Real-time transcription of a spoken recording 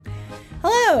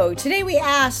Hello, today we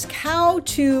ask how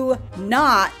to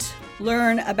not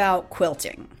learn about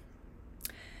quilting.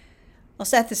 I'll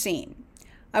set the scene.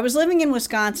 I was living in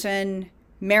Wisconsin,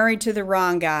 married to the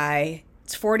wrong guy.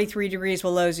 It's 43 degrees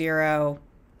below zero.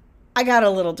 I got a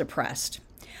little depressed.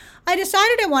 I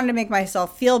decided I wanted to make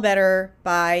myself feel better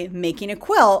by making a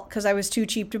quilt because I was too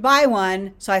cheap to buy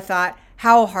one. So I thought,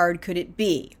 how hard could it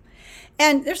be?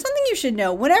 And there's something you should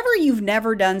know. Whenever you've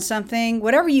never done something,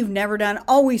 whatever you've never done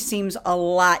always seems a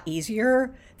lot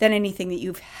easier than anything that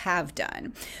you have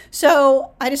done.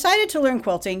 So I decided to learn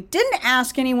quilting. Didn't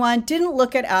ask anyone, didn't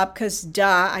look it up because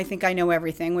I think I know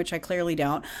everything, which I clearly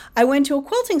don't. I went to a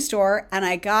quilting store and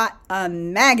I got a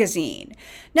magazine.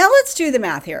 Now let's do the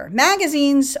math here.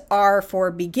 Magazines are for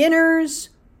beginners,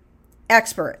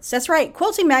 experts. That's right.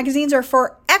 Quilting magazines are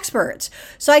for experts.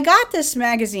 So I got this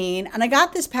magazine and I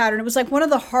got this pattern. It was like one of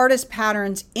the hardest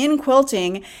patterns in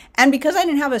quilting. And because I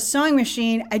didn't have a sewing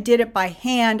machine, I did it by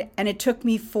hand and it took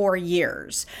me 4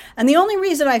 years. And the only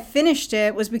reason I finished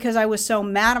it was because I was so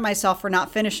mad at myself for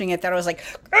not finishing it that I was like,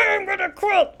 I'm going to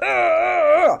quilt.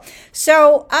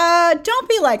 So don't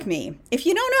be like me. If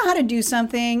you don't know how to do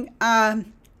something,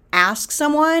 ask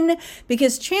someone,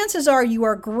 because chances are you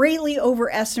are greatly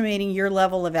overestimating your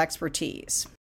level of expertise.